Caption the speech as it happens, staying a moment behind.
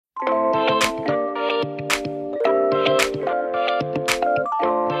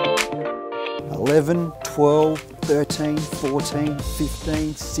11, 12, 13, 14,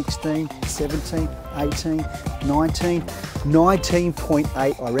 15, 16, 17, 18, 19, 19.8,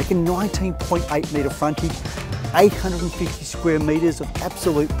 I reckon, 19.8 metre frontage, 850 square metres of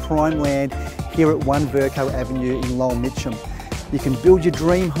absolute prime land here at 1 Verco Avenue in Lower Mitcham. You can build your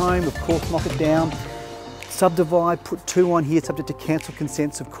dream home, of course, knock it down, subdivide, put 2 on here, subject to council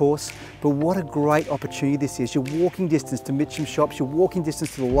consents, of course. But what a great opportunity this is. You're walking distance to Mitcham shops, you're walking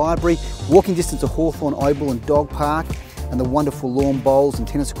distance to the library, walking distance to Hawthorn Oval and Dog Park, and the wonderful lawn bowls and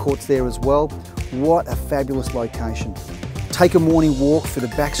tennis courts there as well. What a fabulous location. Take a morning walk through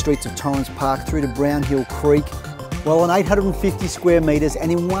the back streets of Torrens Park, through to Brown Hill Creek. Well, on 850 square metres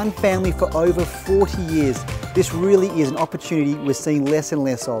and in one family for over 40 years, this really is an opportunity we're seeing less and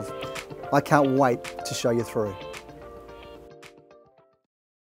less of. I can't wait to show you through.